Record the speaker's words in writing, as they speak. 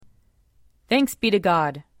Thanks be to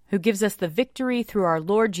God, who gives us the victory through our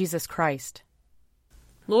Lord Jesus Christ.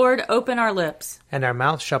 Lord, open our lips, and our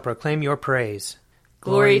mouth shall proclaim your praise.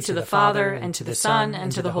 Glory to the Father, and to the Son,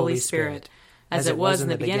 and to the Holy Spirit, as it was in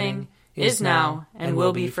the beginning, is now, and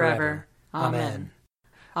will be forever. Amen.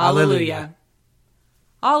 Alleluia.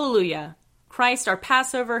 Alleluia. Christ our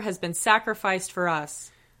Passover has been sacrificed for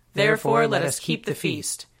us. Therefore let us keep the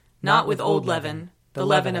feast, not with old leaven, the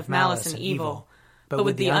leaven of malice and evil, but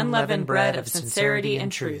with the unleavened bread of sincerity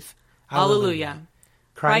and truth. Alleluia.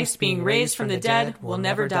 Christ, being raised from the dead, will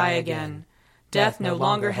never die again. Death no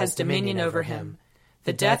longer has dominion over him.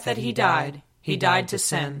 The death that he died to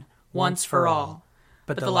sin, once for all.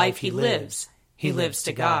 But the life he lives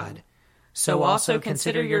to God. So also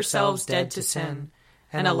consider yourselves dead to sin,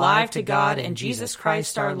 and alive to God in Jesus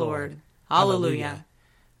Christ our Lord. Alleluia.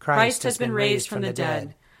 Christ has been raised from the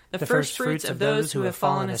dead, the firstfruits of those who have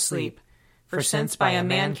fallen asleep. For since by a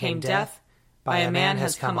man came death, by a man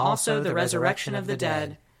has come also the resurrection of the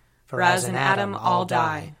dead. For as in Adam all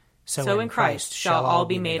die, so in Christ shall all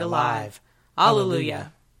be made alive.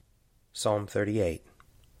 Alleluia. Psalm 38.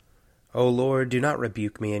 O Lord, do not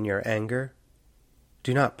rebuke me in your anger.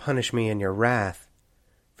 Do not punish me in your wrath,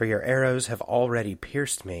 for your arrows have already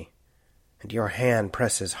pierced me, and your hand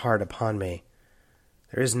presses hard upon me.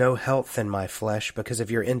 There is no health in my flesh because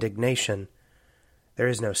of your indignation. There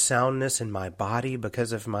is no soundness in my body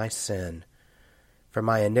because of my sin. For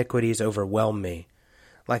my iniquities overwhelm me.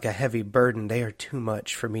 Like a heavy burden, they are too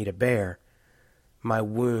much for me to bear. My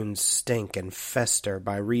wounds stink and fester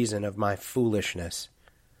by reason of my foolishness.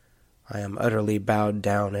 I am utterly bowed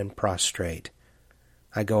down and prostrate.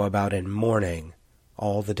 I go about in mourning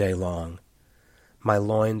all the day long. My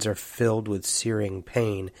loins are filled with searing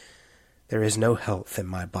pain. There is no health in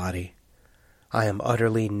my body. I am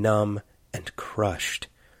utterly numb and crushed.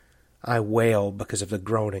 I wail because of the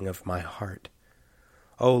groaning of my heart.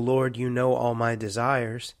 O Lord, you know all my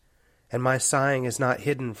desires, and my sighing is not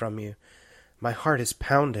hidden from you. My heart is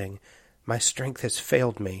pounding, my strength has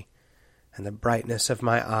failed me, and the brightness of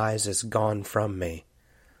my eyes is gone from me.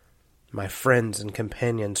 My friends and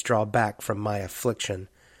companions draw back from my affliction.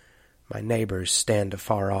 My neighbors stand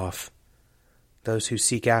afar off. Those who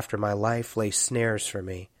seek after my life lay snares for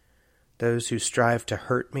me. Those who strive to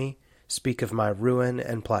hurt me speak of my ruin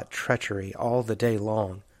and plot treachery all the day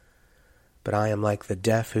long. But I am like the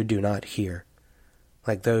deaf who do not hear,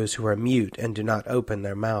 like those who are mute and do not open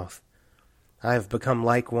their mouth. I have become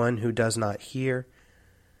like one who does not hear,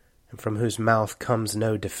 and from whose mouth comes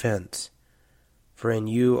no defense. For in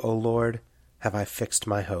you, O Lord, have I fixed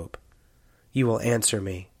my hope. You will answer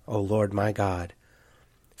me, O Lord my God.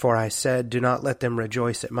 For I said, do not let them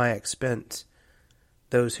rejoice at my expense,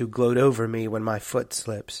 those who gloat over me when my foot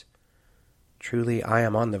slips. Truly I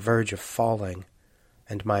am on the verge of falling,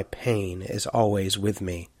 and my pain is always with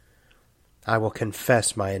me. I will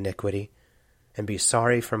confess my iniquity, and be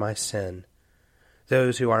sorry for my sin.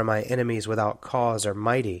 Those who are my enemies without cause are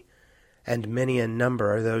mighty, and many in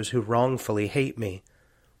number are those who wrongfully hate me.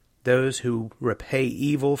 Those who repay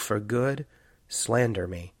evil for good slander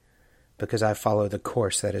me, because I follow the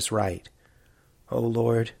course that is right. O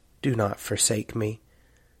Lord, do not forsake me.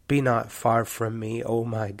 Be not far from me, O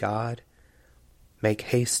my God. Make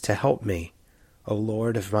haste to help me, O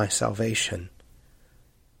Lord of my salvation.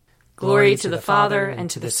 Glory to the Father, and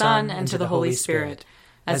to the Son, and to the Holy Spirit,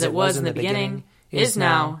 as it was in the beginning, is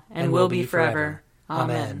now, and will be forever.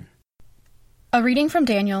 Amen. A reading from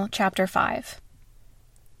Daniel, chapter 5.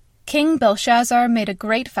 King Belshazzar made a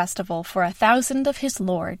great festival for 1,000 of his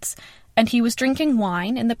lords, and he was drinking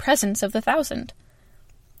wine in the presence of the 1,000.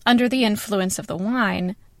 Under the influence of the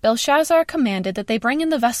wine, Belshazzar commanded that they bring in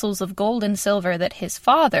the vessels of gold and silver that his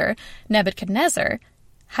father, Nebuchadnezzar,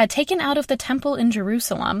 had taken out of the temple in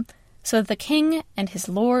Jerusalem, so that the king and his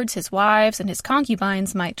lords, his wives, and his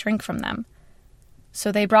concubines might drink from them.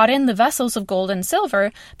 So they brought in the vessels of gold and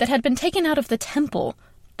silver that had been taken out of the temple,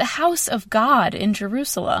 the house of God in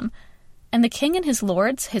Jerusalem. And the king and his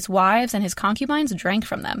lords, his wives, and his concubines drank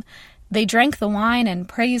from them. They drank the wine and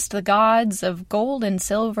praised the gods of gold and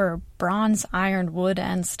silver, bronze, iron, wood,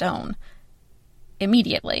 and stone.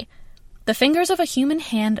 Immediately, the fingers of a human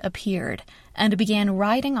hand appeared and began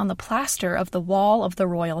writing on the plaster of the wall of the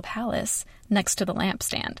royal palace next to the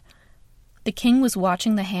lampstand. The king was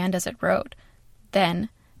watching the hand as it wrote. Then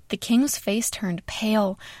the king's face turned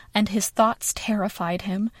pale, and his thoughts terrified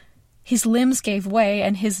him. His limbs gave way,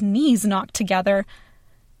 and his knees knocked together.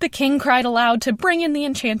 The king cried aloud to bring in the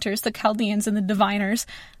enchanters, the Chaldeans, and the diviners.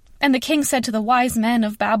 And the king said to the wise men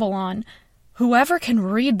of Babylon, "Whoever can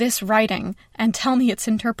read this writing and tell me its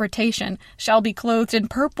interpretation shall be clothed in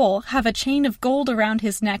purple, have a chain of gold around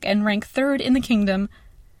his neck, and rank third in the kingdom."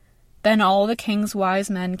 Then all the king's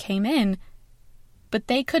wise men came in, but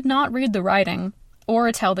they could not read the writing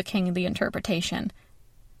or tell the king the interpretation.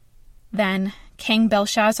 Then King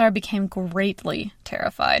Belshazzar became greatly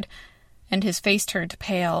terrified, and his face turned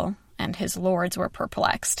pale, and his lords were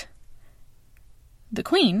perplexed. The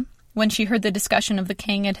queen, when she heard the discussion of the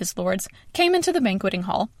king and his lords, came into the banqueting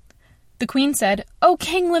hall. The queen said, "O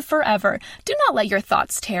king, live forever. Do not let your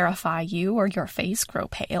thoughts terrify you or your face grow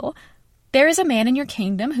pale. There is a man in your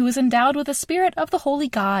kingdom who is endowed with the spirit of the holy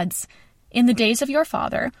gods. In the days of your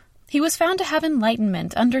father, he was found to have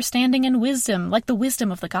enlightenment, understanding, and wisdom like the wisdom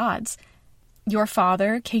of the gods. Your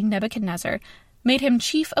father, King Nebuchadnezzar, made him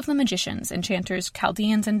chief of the magicians, enchanters,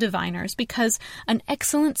 Chaldeans, and diviners, because an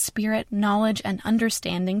excellent spirit, knowledge, and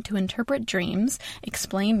understanding to interpret dreams,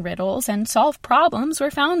 explain riddles, and solve problems were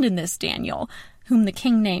found in this Daniel, whom the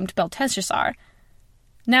king named Belteshazzar.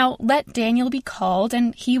 Now let Daniel be called,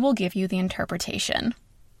 and he will give you the interpretation."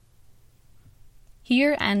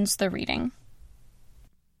 Here ends the reading.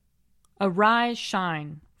 Arise,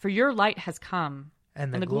 shine, for your light has come,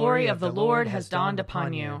 and the glory of the Lord has dawned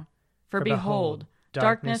upon you. For behold,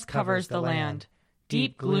 darkness covers the land,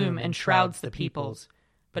 deep gloom enshrouds the peoples.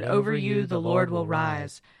 But over you the Lord will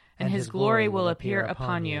rise, and his glory will appear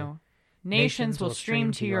upon you. Nations will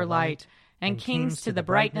stream to your light, and kings to the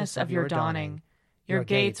brightness of your dawning. Your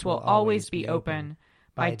gates will always be open.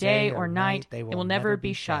 By day or night they will never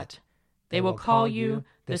be shut. They will call you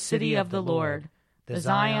the city of the Lord, the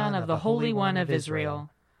Zion of the Holy One of Israel.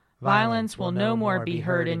 Violence will no more be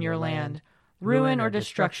heard in your land, ruin or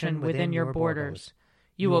destruction within your borders.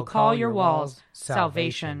 You will call your walls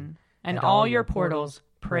salvation, and all your portals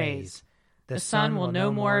praise. The sun will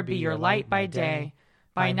no more be your light by day.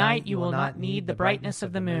 By night you will not need the brightness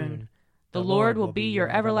of the moon. The Lord will be your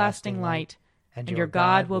everlasting light, and your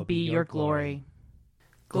God will be your glory.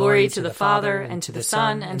 Glory to the Father, and to the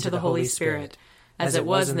Son, and to the Holy Spirit, as it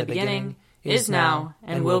was in the beginning, is now,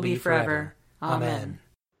 and will be forever. Amen.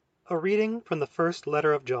 A reading from the first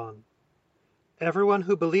letter of John. Everyone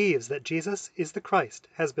who believes that Jesus is the Christ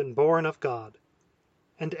has been born of God,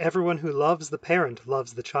 and everyone who loves the parent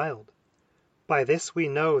loves the child. By this we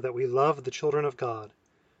know that we love the children of God,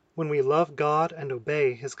 when we love God and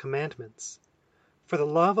obey his commandments. For the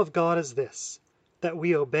love of God is this, that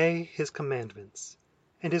we obey his commandments.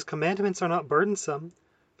 And his commandments are not burdensome,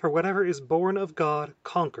 for whatever is born of God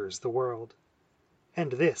conquers the world.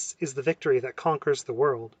 And this is the victory that conquers the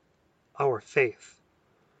world, our faith.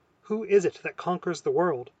 Who is it that conquers the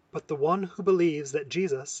world but the one who believes that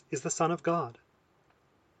Jesus is the Son of God?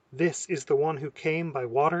 This is the one who came by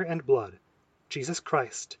water and blood, Jesus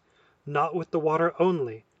Christ, not with the water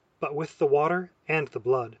only, but with the water and the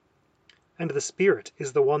blood. And the Spirit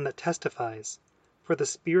is the one that testifies, for the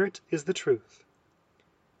Spirit is the truth.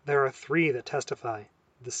 There are three that testify,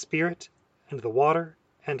 the Spirit, and the water,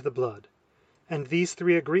 and the blood. And these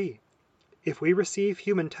three agree. If we receive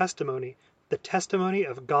human testimony, the testimony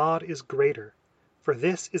of God is greater, for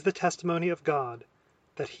this is the testimony of God,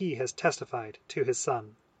 that he has testified to his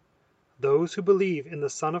Son. Those who believe in the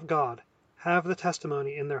Son of God have the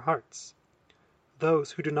testimony in their hearts.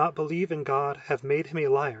 Those who do not believe in God have made him a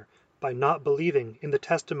liar by not believing in the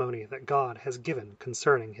testimony that God has given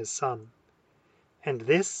concerning his Son. And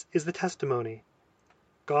this is the testimony: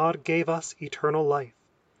 God gave us eternal life,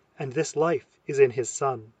 and this life is in his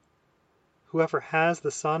Son. Whoever has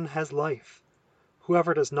the Son has life.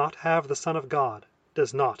 Whoever does not have the Son of God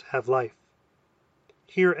does not have life.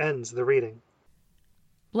 Here ends the reading.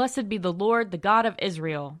 Blessed be the Lord, the God of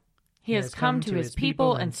Israel. He has come to his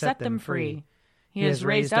people and set them free. He has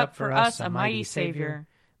raised up for us a mighty Savior,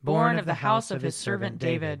 born of the house of his servant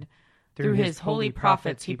David. Through his holy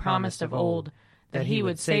prophets he promised of old that he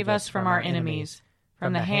would save us from our enemies,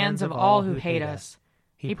 from the hands of all who hate us.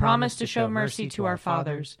 He promised to show mercy to our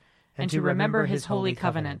fathers, and to remember his holy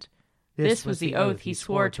covenant. This was the oath he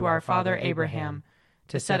swore to our father Abraham,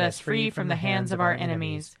 to set us free from the hands of our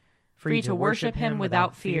enemies, free to worship him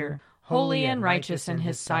without fear, holy and righteous in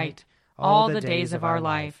his sight, all the days of our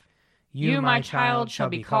life. You, my child, shall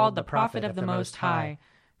be called the prophet of the Most High,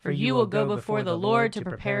 for you will go before the Lord to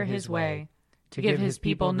prepare his way, to give his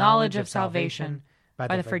people knowledge of salvation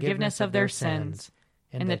by the forgiveness of their sins.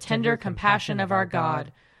 In the tender compassion of our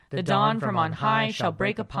God, the dawn from on high shall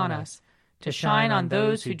break upon us, to shine on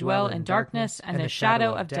those who dwell in darkness and the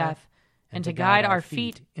shadow of death, and to guide our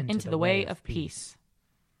feet into the way of peace.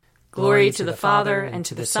 Glory to the Father, and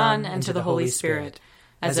to the Son, and to the Holy Spirit,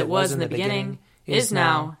 as it was in the beginning, is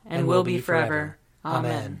now, and will be forever.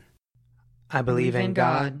 Amen. I believe in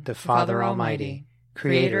God, the Father Almighty,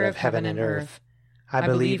 creator of heaven and earth. I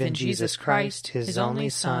believe in Jesus Christ, his only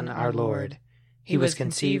Son, our Lord. He was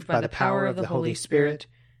conceived by the power of the Holy Spirit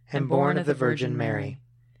and born of the Virgin Mary.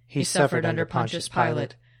 He suffered under Pontius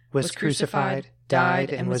Pilate, was crucified, died,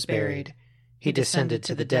 and was buried. He descended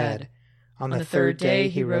to the dead. On the third day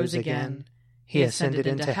he rose again. He ascended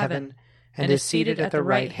into heaven and is seated at the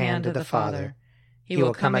right hand of the Father. He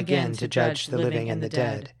will come again to judge the living and the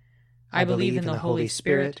dead. I believe in the Holy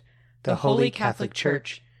Spirit, the Holy Catholic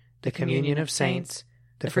Church, the communion of saints,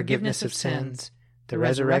 the forgiveness of sins, the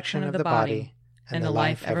resurrection of the body, and the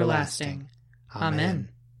life everlasting. Amen.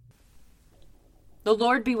 The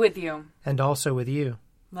Lord be with you. And also with you.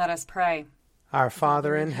 Let us pray. Our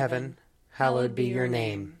Father in heaven, hallowed be your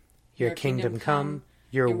name. Your kingdom come,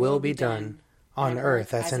 your will be done, on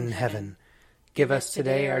earth as in heaven. Give us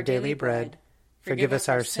today our daily bread. Forgive us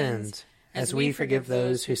our sins, as we forgive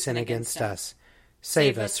those who sin against us.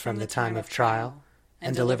 Save us from the time of trial,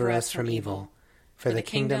 and deliver us from evil. For the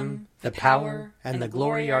kingdom, the power, and the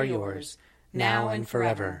glory are yours, now and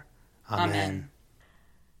forever. Amen.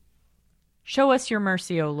 Show us your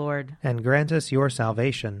mercy, O Lord. And grant us your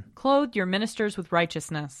salvation. Clothe your ministers with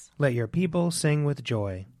righteousness. Let your people sing with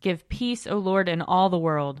joy. Give peace, O Lord, in all the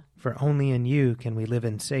world. For only in you can we live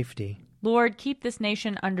in safety. Lord, keep this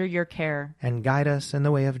nation under your care. And guide us in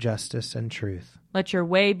the way of justice and truth. Let your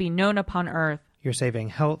way be known upon earth. Your saving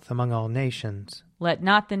health among all nations. Let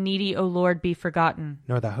not the needy, O Lord, be forgotten.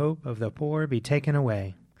 Nor the hope of the poor be taken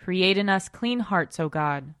away. Create in us clean hearts, O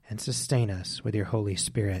God. And sustain us with your Holy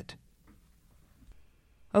Spirit.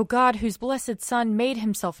 O God, whose blessed Son made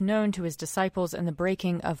himself known to his disciples in the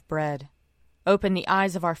breaking of bread, open the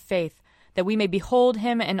eyes of our faith, that we may behold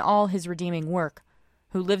him and all his redeeming work,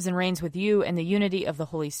 who lives and reigns with you in the unity of the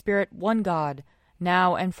Holy Spirit, one God,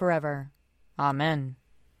 now and forever. Amen.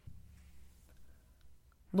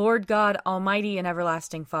 Lord God, almighty and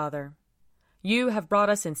everlasting Father, you have brought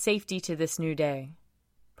us in safety to this new day.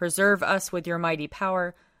 Preserve us with your mighty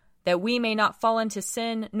power, that we may not fall into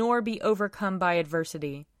sin nor be overcome by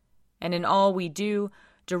adversity, and in all we do,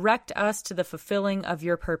 direct us to the fulfilling of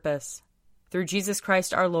your purpose. Through Jesus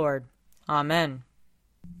Christ our Lord. Amen.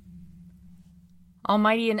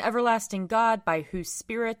 Almighty and everlasting God, by whose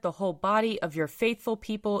Spirit the whole body of your faithful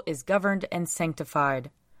people is governed and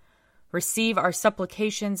sanctified, receive our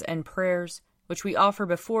supplications and prayers, which we offer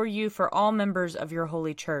before you for all members of your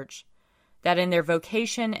holy church, that in their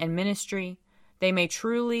vocation and ministry they may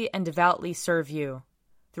truly and devoutly serve you.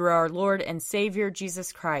 Through our Lord and Savior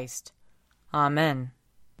Jesus Christ. Amen.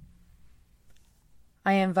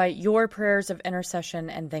 I invite your prayers of intercession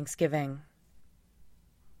and thanksgiving.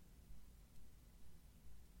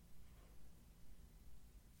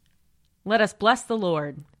 Let us bless the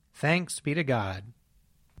Lord. Thanks be to God.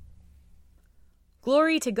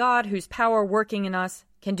 Glory to God, whose power working in us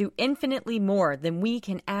can do infinitely more than we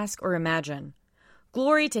can ask or imagine.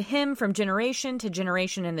 Glory to him from generation to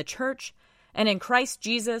generation in the church and in Christ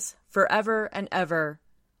Jesus forever and ever.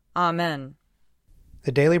 Amen.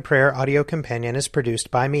 The Daily Prayer audio companion is produced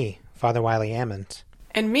by me, Father Wiley Ammons.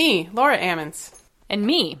 And me, Laura Ammons. And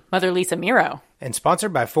me, Mother Lisa Miro. And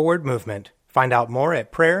sponsored by Forward Movement. Find out more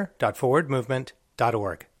at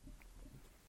prayer.forwardmovement.org.